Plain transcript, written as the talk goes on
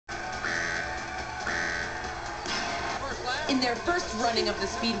In their first running of the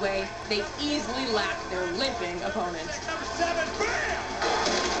Speedway, they easily lapped their limping opponent. Number 7, bam!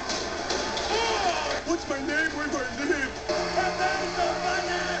 Oh, what's my name? Where's my name?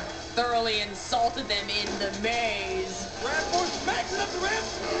 Thoroughly insulted them in the maze. Ram Force maxing up the ramp.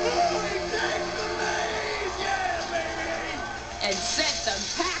 Oh, he takes the maze! Yeah, baby! And sent them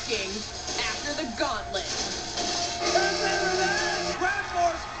packing after the gauntlet. Remember that! Ram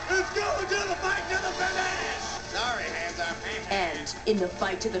Force is going to the fight to the finish! Sorry, hands up. And in the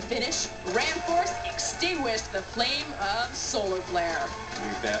fight to the finish, Ram Force extinguished the flame of Solar Flare.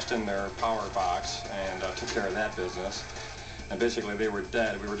 We bashed in their power box and took care of that business. And basically they were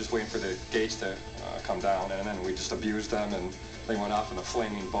dead. We were just waiting for the gates to come down, and then we just abused them, and they went off in a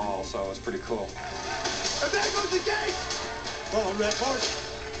flaming ball, so it was pretty cool. And there goes the gate! Oh, Ram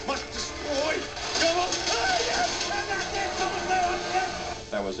Force must destroy. Come on! Oh, yes! And that's it! Solar Flare on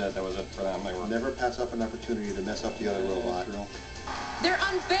the That was it for them. They were Never pass up an opportunity to mess up the other robot. They're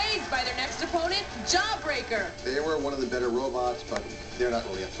unfazed by their next opponent, Jawbreaker. They were one of the better robots, but they're not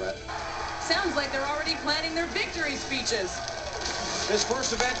really a threat. Sounds like they're already planning their victory speeches. This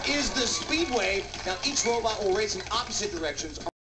first event is the Speedway. Now, each robot will race in opposite directions